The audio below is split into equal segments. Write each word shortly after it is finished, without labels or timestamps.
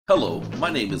Hello, my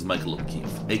name is Michael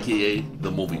O'Keefe, aka The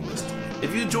Movie Mist.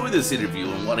 If you enjoy this interview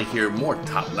and want to hear more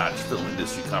top-notch film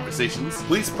industry conversations,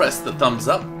 please press the thumbs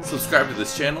up, subscribe to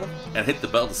this channel, and hit the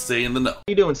bell to stay in the know. How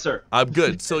you doing, sir? I'm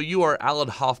good. So you are Alan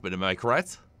Hoffman, am I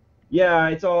correct? Yeah,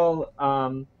 it's all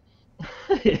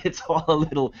it's all a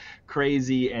little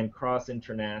crazy and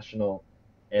cross-international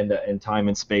and time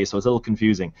and space, so it's a little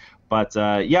confusing. But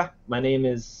yeah, my name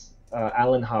is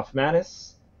Alan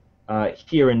Hoffmanis.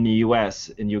 Here in the U.S.,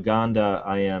 in Uganda,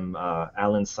 I am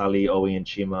Alan Sali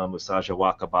Oyenchima Musaja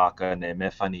Wakabaka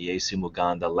Nemefani Yesu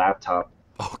Muganda laptop.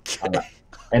 Okay.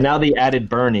 And now they added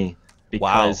Bernie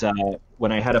because Wow.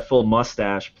 When I had a full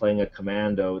mustache playing a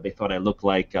commando, they thought I looked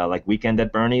like Weekend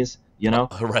at Bernie's, you know?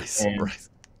 Right, And right.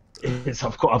 it's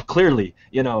of course clearly,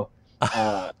 you know.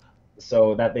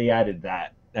 So that they added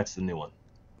that. That's the new one.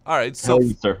 All right. How So are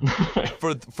you, sir?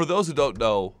 for those who don't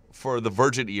know, for the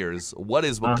virgin ears, what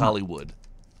is Hollywood?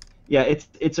 Yeah,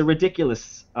 it's a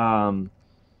ridiculous.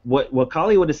 What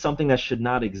Hollywood is something that should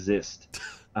not exist.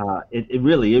 It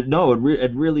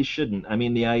really shouldn't. I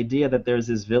mean, the idea that there's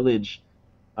this village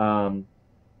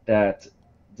that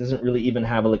doesn't really even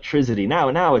have electricity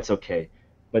now it's okay,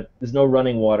 but there's no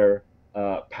running water.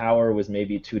 Power was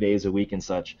maybe 2 days a week and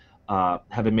such.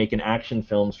 Have been making action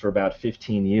films for about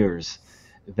 15 years.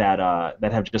 That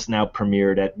have just now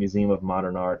premiered at Museum of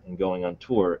Modern Art and going on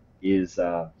tour is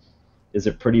a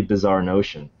pretty bizarre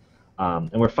notion,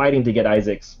 and we're fighting to get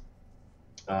Isaac's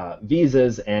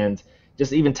visas, and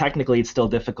just even technically it's still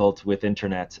difficult with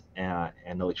internet and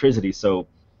electricity. So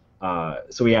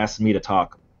he asked me to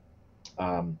talk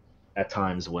at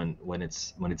times when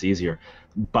it's easier.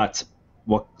 But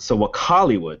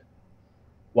Wakaliga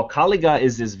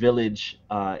is this village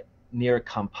near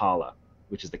Kampala,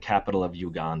 which is the capital of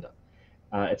Uganda.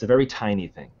 It's a very tiny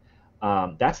thing.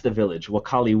 That's the village.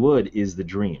 Wakaliwood is the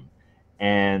dream.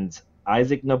 And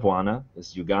Isaac Nabwana,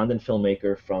 this Ugandan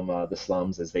filmmaker from the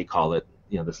slums, as they call it,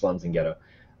 the slums and ghetto,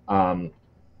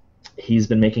 he's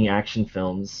been making action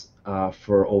films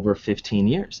for over 15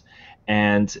 years.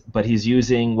 But he's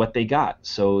using what they got.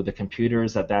 So the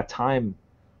computers at that time,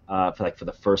 for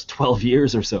the first 12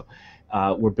 years or so,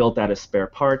 were built out of spare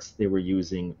parts. They were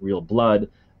using real blood.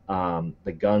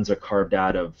 The guns are carved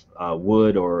out of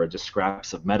wood or just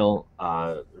scraps of metal.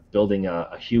 Building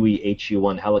a Huey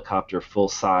HU-1 helicopter full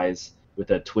size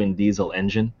with a twin diesel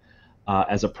engine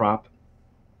as a prop.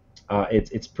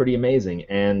 It's pretty amazing.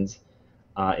 And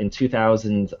in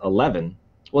 2011,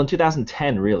 well, in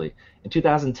 2010 really, in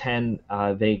 2010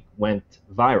 they went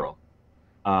viral.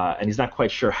 And he's not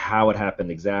quite sure how it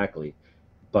happened exactly,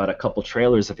 but a couple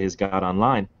trailers of his got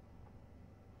online.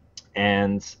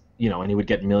 And and he would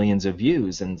get millions of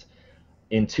views. And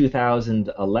in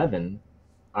 2011,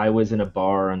 I was in a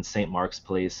bar on St. Mark's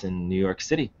Place in New York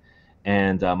City,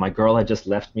 and my girl had just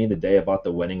left me the day I bought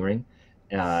the wedding ring.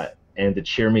 And to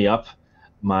cheer me up,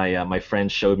 my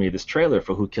friend showed me this trailer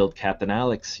for Who Killed Captain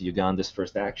Alex, Uganda's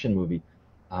first action movie.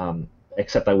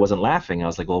 Except I wasn't laughing. I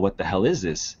was like, well, what the hell is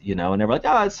this? And they were like,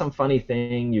 oh, it's some funny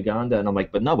thing, Uganda. And I'm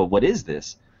like, but what is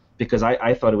this? Because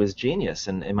I thought it was genius,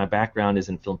 and my background is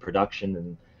in film production,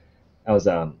 and I was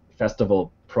a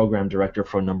festival program director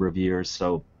for a number of years,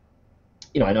 so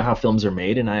I know how films are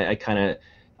made, and I kind of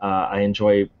I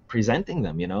enjoy presenting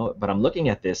them, But I'm looking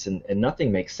at this, and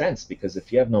nothing makes sense, because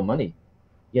if you have no money,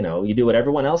 you do what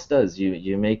everyone else does.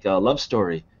 You make a love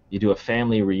story, you do a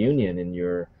family reunion in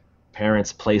your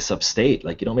parents' place upstate.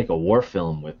 Like, you don't make a war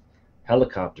film with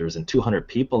helicopters and 200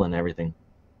 people and everything.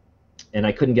 And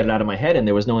I couldn't get it out of my head, and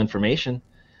there was no information.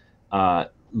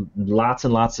 Lots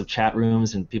and lots of chat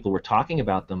rooms, and people were talking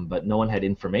about them, but no one had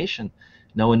information.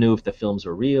 No one knew if the films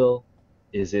were real.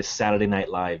 Is this Saturday Night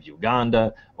Live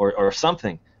Uganda or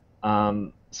something?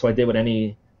 So I did what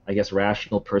any, I guess,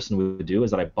 rational person would do,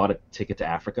 is that I bought a ticket to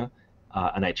Africa,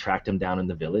 and I tracked him down in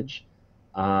the village.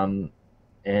 And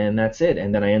that's it.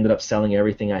 And then I ended up selling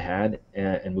everything I had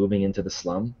and moving into the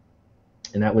slum.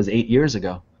 And that was 8 years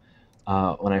ago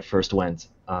when I first went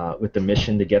with the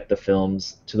mission to get the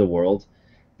films to the world,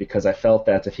 because I felt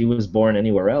that if he was born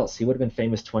anywhere else, he would have been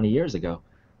famous 20 years ago,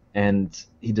 and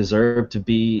he deserved to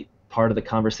be part of the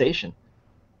conversation.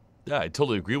 Yeah, I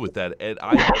totally agree with that. And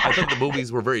I thought the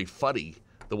movies were very funny.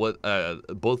 Both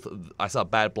I saw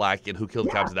Bad Black and Who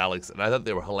Killed Captain Alex, and I thought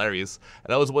they were hilarious.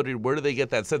 And I was wondering, where do they get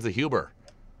that sense of humor?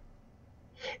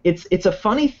 It's a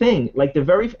funny thing. Like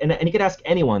and you could ask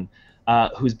anyone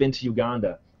who's been to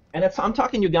Uganda, and I'm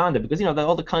talking Uganda because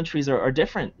all the countries are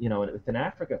different, within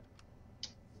Africa.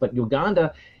 But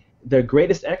Uganda, their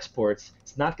greatest exports,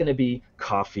 it's not going to be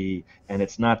coffee, and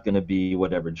it's not going to be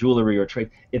whatever jewelry or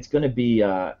trade. It's going to be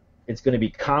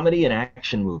comedy and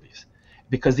action movies,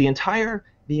 because the entire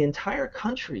the entire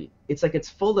country, it's like it's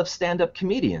full of stand-up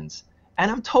comedians. And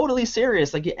I'm totally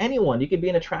serious. Like anyone, you could be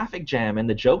in a traffic jam and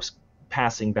the jokes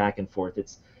passing back and forth.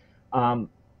 It's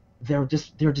they're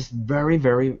just very,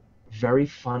 very, very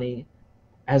funny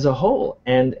as a whole,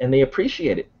 and they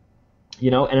appreciate it,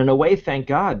 and in a way, thank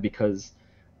God, because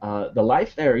the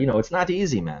life there, it's not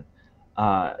easy, man.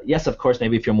 Yes, of course,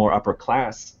 maybe if you're more upper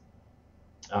class,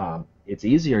 it's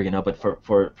easier, but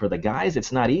for the guys,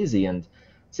 it's not easy. And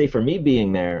say for me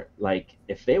being there, like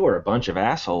if they were a bunch of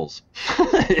assholes,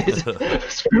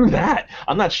 screw that.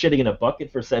 I'm not shitting in a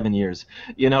bucket for 7 years,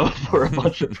 for a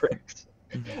bunch of pricks.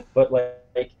 But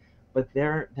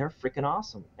they're freaking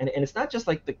awesome. And it's not just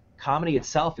like the comedy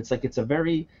itself. It's like it's a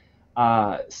very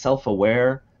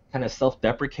self-aware, kind of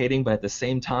self-deprecating, but at the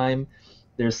same time,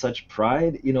 there's such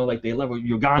pride. Like they love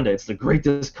Uganda. It's the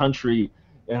greatest country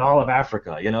in all of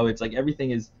Africa. It's like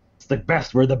everything it's the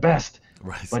best. We're the best.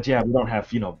 Right. But yeah, we don't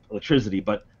have electricity.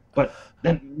 But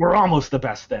then we're almost the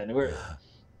best. Then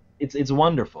it's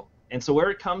wonderful. And so where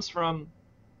it comes from,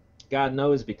 God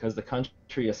knows, because the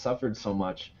country has suffered so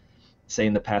much, say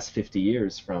in the past 50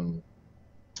 years, from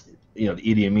the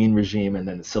Idi Amin regime, and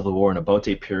then the Civil War and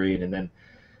Obote period, and then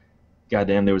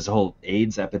goddamn there was a whole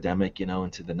AIDS epidemic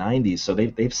into the 90s. So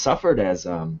they've suffered as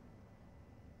a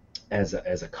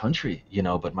country,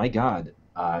 but my God,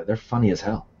 they're funny as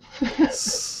hell.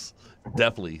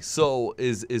 Definitely. So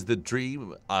is the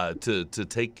dream to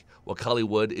take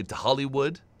Wakaliwood into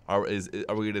Hollywood? Are we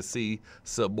going to see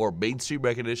some more mainstream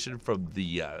recognition from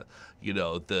the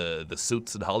the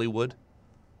suits in Hollywood?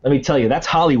 Let me tell you, that's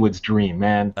Hollywood's dream,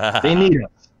 man. They need us.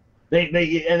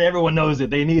 They and everyone knows it.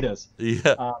 They need us.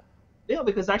 Yeah.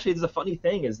 Because actually, there's a funny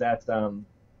thing is that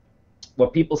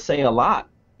what people say a lot,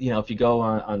 if you go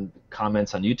on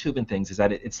comments on YouTube and things, is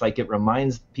that it's like it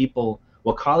reminds people.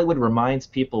 Well, Hollywood reminds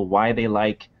people why they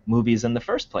like movies in the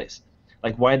first place,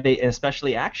 like why they,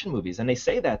 especially action movies. And they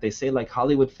say like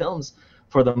Hollywood films,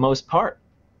 for the most part,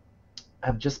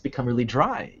 have just become really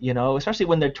dry, especially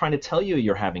when they're trying to tell you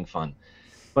you're having fun,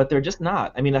 but they're just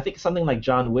not. I mean, I think something like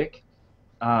John Wick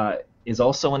is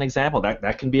also an example.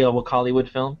 That can be a Hollywood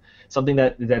film, something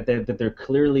that they're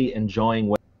clearly enjoying.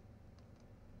 All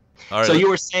right. So you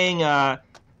were saying that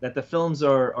the films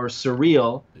are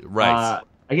surreal, right?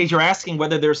 I guess you're asking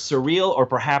whether they're surreal or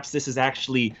perhaps this is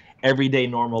actually everyday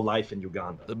normal life in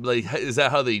Uganda. Like, is that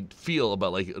how they feel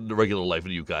about like the regular life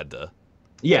in Uganda?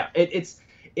 Yeah, it's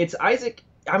Isaac.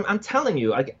 I'm telling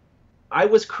you, I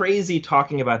was crazy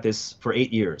talking about this for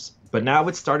 8 years, but now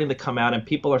it's starting to come out and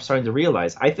people are starting to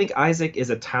realize. I think Isaac is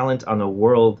a talent on a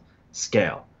world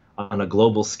scale, on a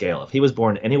global scale. If he was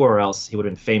born anywhere else, he would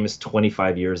have been famous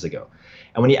 25 years ago.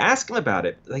 And when you ask him about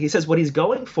it, like he says, what he's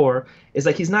going for is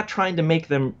like he's not trying to make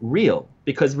them real,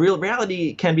 because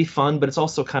reality can be fun, but it's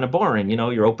also kind of boring.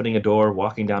 You're opening a door,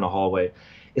 walking down a hallway.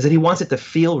 Is that he wants it to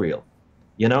feel real,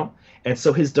 And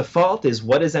so his default is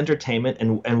what is entertainment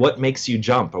and what makes you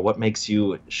jump or what makes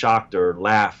you shocked or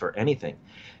laugh or anything.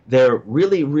 They're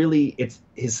really, really, it's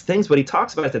his things, what he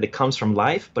talks about, that it comes from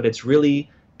life, but it's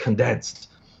really condensed,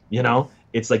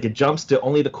 It's like it jumps to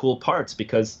only the cool parts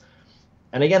because.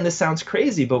 And again, this sounds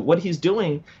crazy, but what he's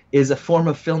doing is a form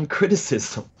of film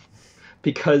criticism.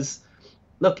 Because,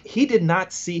 look, he did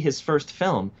not see his first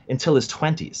film until his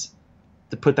 20s,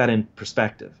 to put that in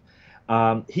perspective.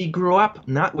 He grew up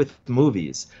not with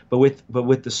movies, but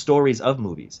with the stories of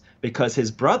movies, because his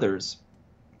brothers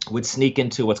would sneak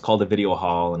into what's called a video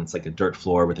hall, and it's like a dirt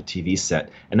floor with a TV set,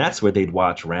 and that's where they'd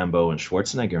watch Rambo and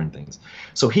Schwarzenegger and things.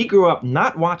 So he grew up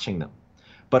not watching them,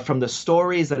 but from the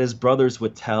stories that his brothers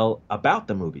would tell about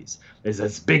the movies. There's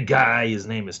this big guy, his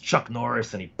name is Chuck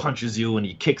Norris, and he punches you and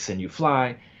he kicks and you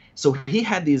fly. So he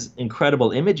had these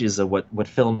incredible images of what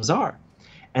films are.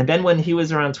 And then when he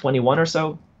was around 21 or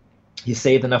so, he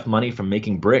saved enough money from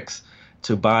making bricks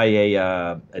to buy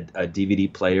a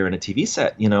DVD player and a TV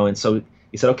set, and so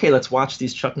he said, okay, let's watch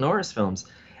these Chuck Norris films.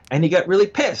 And he got really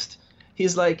pissed.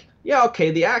 He's like, yeah, okay,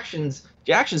 the action's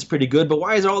pretty good, but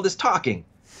why is there all this talking?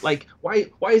 Like, why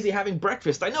is he having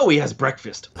breakfast? I know he has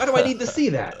breakfast. Why do I need to see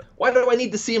that? Why do I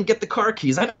need to see him get the car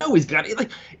keys? I know he's got it.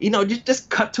 Like, just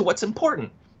cut to what's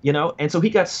important, And so he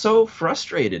got so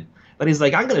frustrated that he's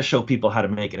like, I'm going to show people how to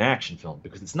make an action film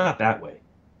because it's not that way.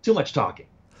 Too much talking.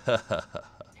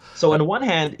 So on one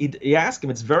hand, you ask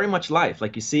him, it's very much life.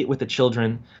 Like you see it with the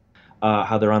children,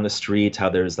 how they're on the street, how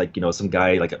there's like, some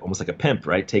guy, like almost like a pimp,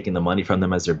 right? Taking the money from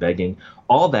them as they're begging.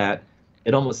 All that.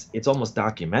 It's almost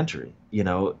documentary,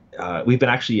 We've been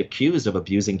actually accused of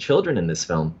abusing children in this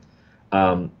film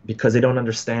because they don't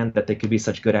understand that they could be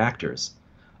such good actors.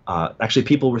 Actually,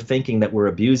 people were thinking that we're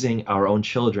abusing our own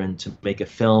children to make a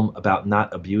film about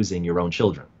not abusing your own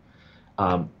children.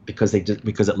 because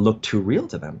it looked too real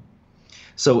to them.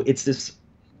 So it's this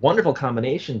wonderful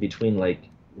combination between like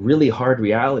really hard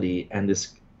reality and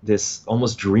this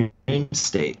almost dream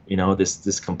state,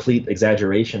 this complete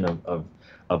exaggeration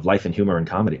of life and humor and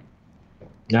comedy.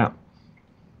 Yeah.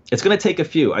 It's going to take a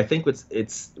few. I think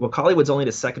Hollywood's only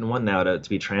the second one now to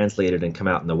be translated and come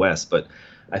out in the West, but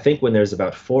I think when there's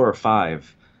about 4 or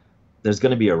 5, there's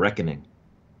going to be a reckoning.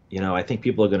 I think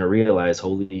people are going to realize,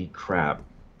 holy crap,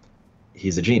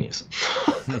 he's a genius.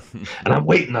 And I'm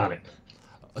waiting on it.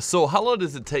 So how long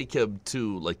does it take him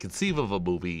to like conceive of a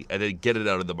movie and then get it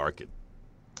out of the market?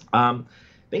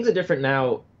 Things are different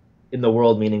now in the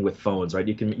world, meaning with phones, right?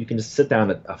 You can just sit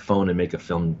down at a phone and make a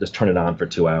film, just turn it on for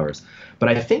 2 hours. But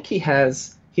I think he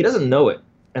doesn't know it,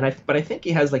 but I think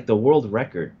he has like the world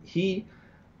record.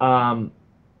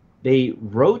 They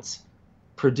wrote,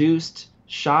 produced,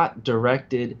 shot,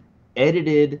 directed,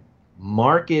 edited,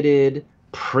 marketed,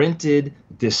 printed,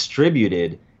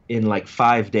 distributed in like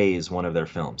 5 days one of their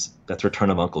films. That's Return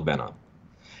of Uncle Ben on.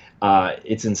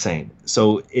 It's insane.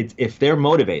 So if they're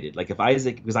motivated, like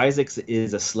because Isaac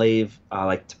is a slave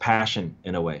like to passion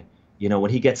in a way. When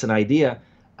he gets an idea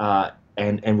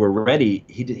and we're ready,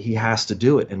 he has to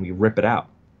do it and we rip it out.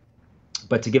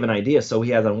 But to give an idea, so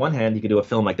he has on one hand, he could do a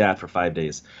film like that for 5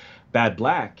 days. Bad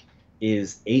Black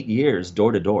is 8 years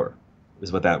door to door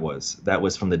is what that was. That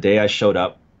was from the day I showed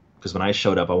up. Because when I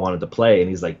showed up, I wanted to play, and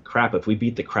he's like, "Crap! If we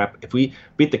beat the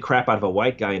crap out of a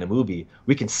white guy in a movie,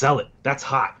 we can sell it. That's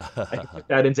hot. I can put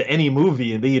that into any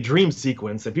movie and be a dream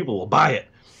sequence, and people will buy it."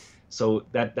 So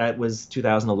that was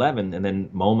 2011, and then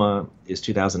MoMA is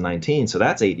 2019. So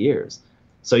that's 8 years.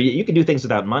 So you can do things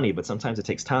without money, but sometimes it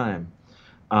takes time.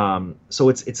 So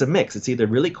it's a mix. It's either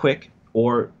really quick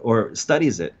or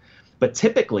studies it. But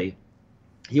typically,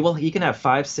 he can have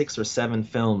 5, 6, or 7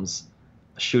 films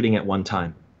shooting at one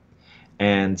time.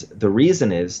 And the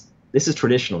reason is, this is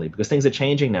traditionally, because things are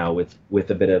changing now with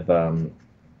a bit of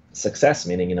success,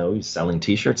 meaning, selling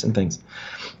T-shirts and things,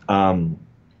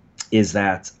 is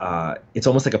that it's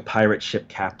almost like a pirate ship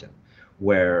captain,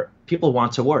 where people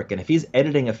want to work. And if he's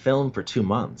editing a film for 2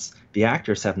 months, the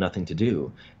actors have nothing to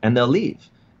do, and they'll leave.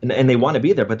 And they want to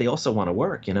be there, but they also want to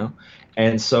work,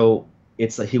 And so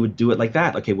it's like he would do it like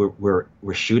that. Okay, we're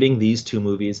shooting these 2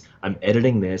 movies. I'm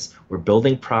editing this. We're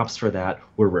building props for that.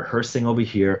 We're rehearsing over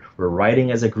here. We're writing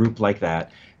as a group like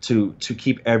that to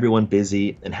keep everyone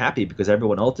busy and happy, because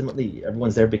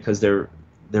everyone's there because they're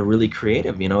really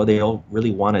creative. They all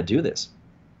really want to do this.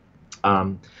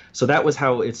 So that was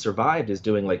how it survived, is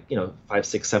doing 5,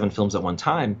 6, 7 films at one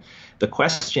time. The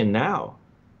question now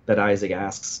that Isaac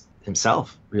asks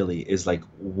himself really is like,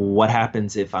 what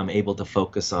happens if I'm able to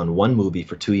focus on one movie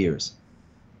for 2 years,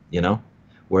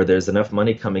 where there's enough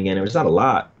money coming in, and it's not a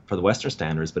lot for the Western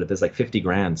standards, but if there's like 50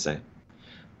 grand, say,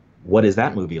 what is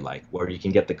that movie like, where you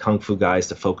can get the Kung Fu guys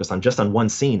to focus on just on one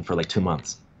scene for like 2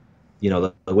 months,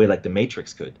 the way like The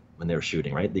Matrix could when they were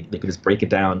shooting, right? They could just break it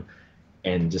down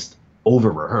and just over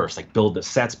rehearse, like build the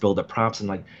sets, build the props, and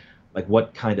like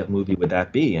what kind of movie would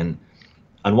that be? And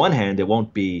on one hand, it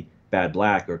won't be Bad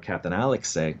Black or Captain Alex,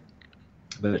 say,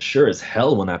 but it sure as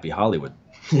hell will not be Hollywood.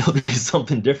 It'll be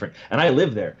something different. And I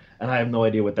live there, and I have no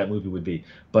idea what that movie would be.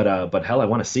 But hell, I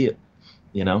want to see it,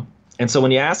 And so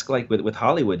when you ask, like with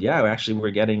Hollywood, yeah, actually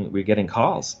we're getting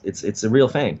calls. It's a real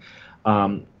thing.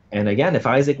 And again, if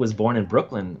Isaac was born in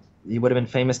Brooklyn, he would have been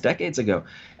famous decades ago.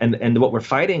 And what we're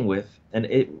fighting with, and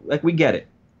we get it,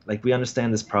 like we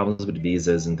understand there's problems with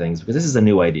visas and things, because this is a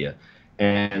new idea.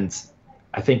 And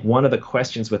I think one of the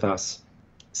questions with us,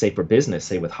 say for business,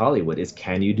 say with Hollywood, is,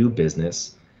 can you do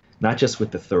business not just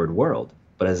with the third world,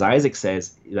 but as Isaac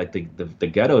says, like the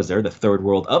ghettos, they're the third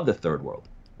world of the third world,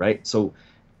 right? So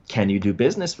can you do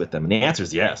business with them? And the answer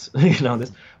is yes.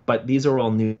 But these are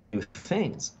all new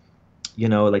things,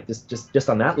 like this, just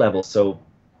on that level. So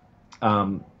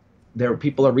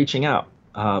people are reaching out,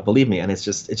 believe me, and it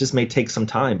just may take some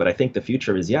time, but I think the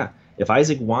future is, yeah, if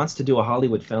Isaac wants to do a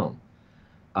Hollywood film,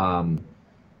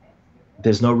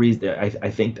 there's no reason. I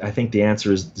think the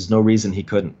answer is there's no reason he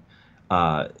couldn't.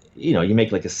 You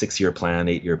make like a 6-year plan,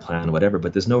 8-year plan, whatever,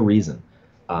 but there's no reason.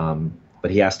 But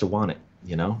he has to want it.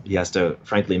 He has to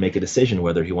frankly make a decision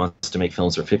whether he wants to make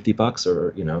films for $50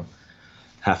 or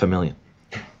 $500,000.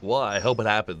 Well, I hope it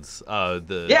happens.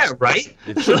 Yeah, right.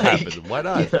 It should happen. Why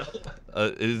not?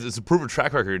 It's a proven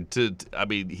track record.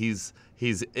 He's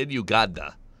in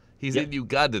Uganda. He's in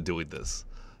Uganda doing this.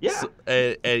 Yeah, so,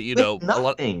 and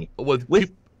nothing. With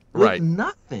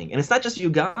nothing, and it's not just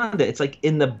Uganda. It's like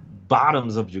in the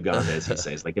bottoms of Uganda, as he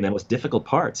says, like in the most difficult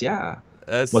parts. Yeah,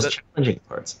 most challenging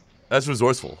parts. That's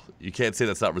resourceful. You can't say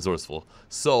that's not resourceful.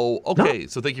 So, okay. No.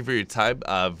 So thank you for your time.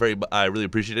 I really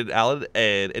appreciate it, Alan.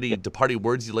 And any departing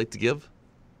words you'd like to give?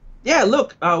 Yeah,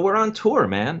 look, we're on tour,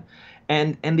 man,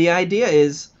 and the idea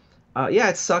is, yeah,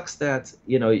 it sucks that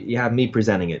you have me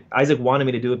presenting it. Isaac wanted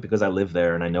me to do it because I live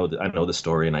there and I know the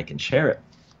story and I can share it.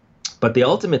 But the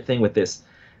ultimate thing with this,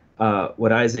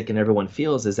 what Isaac and everyone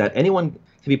feels is that anyone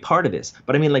can be part of this.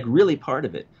 But I mean, like, really part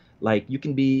of it. Like, you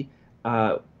can be,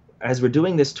 as we're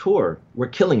doing this tour, we're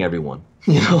killing everyone.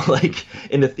 Like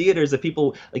in the theaters, the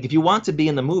people, like, if you want to be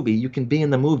in the movie, you can be in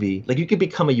the movie. Like, you could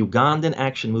become a Ugandan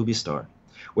action movie star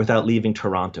without leaving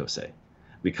Toronto, say.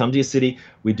 We come to your city,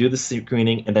 we do the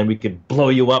screening, and then we could blow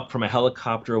you up from a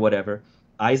helicopter or whatever.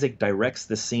 Isaac directs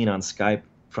the scene on Skype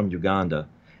from Uganda,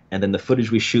 and then the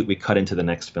footage we shoot, we cut into the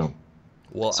next film.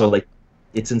 Well, so like,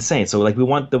 it's insane. So like,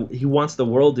 he wants the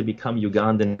world to become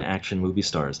Ugandan action movie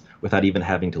stars without even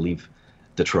having to leave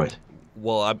Detroit.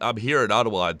 Well, I'm here in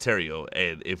Ottawa, Ontario,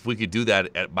 and if we could do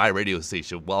that at my radio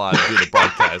station while I'm doing the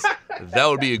broadcast, that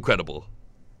would be incredible.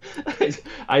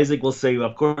 Isaac will say,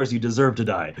 of course, you deserve to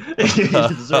die. You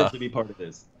deserve to be part of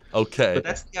this. Okay. But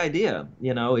that's the idea,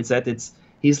 it's that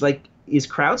he's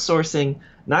crowdsourcing,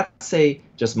 not say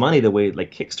just money the way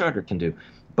like Kickstarter can do,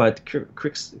 but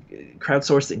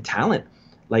crowdsourcing talent,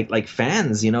 like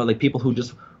fans, like people who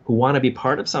want to be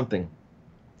part of something.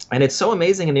 And it's so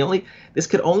amazing. And this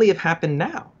could only have happened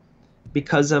now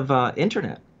because of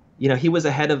internet. He was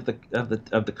ahead of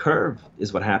the curve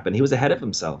is what happened. He was ahead of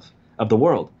himself, of the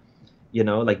world.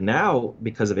 Like now,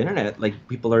 because of internet, like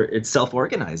it's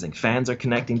self-organizing. Fans are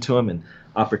connecting to him and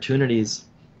opportunities.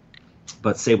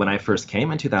 But say when I first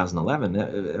came in 2011,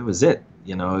 it was it.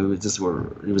 It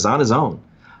was on his own,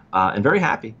 and very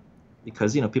happy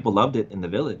because people loved it in the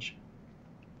village.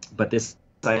 But this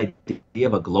idea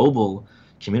of a global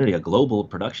community, a global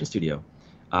production studio,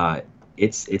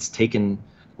 it's taken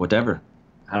whatever,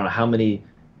 I don't know how many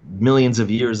millions of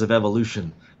years of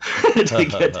evolution to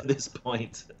get to this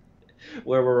point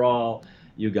where we're all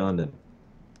Ugandan.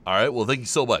 All right. Well, thank you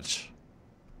so much.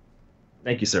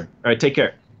 Thank you, sir. All right. Take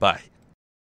care. Bye.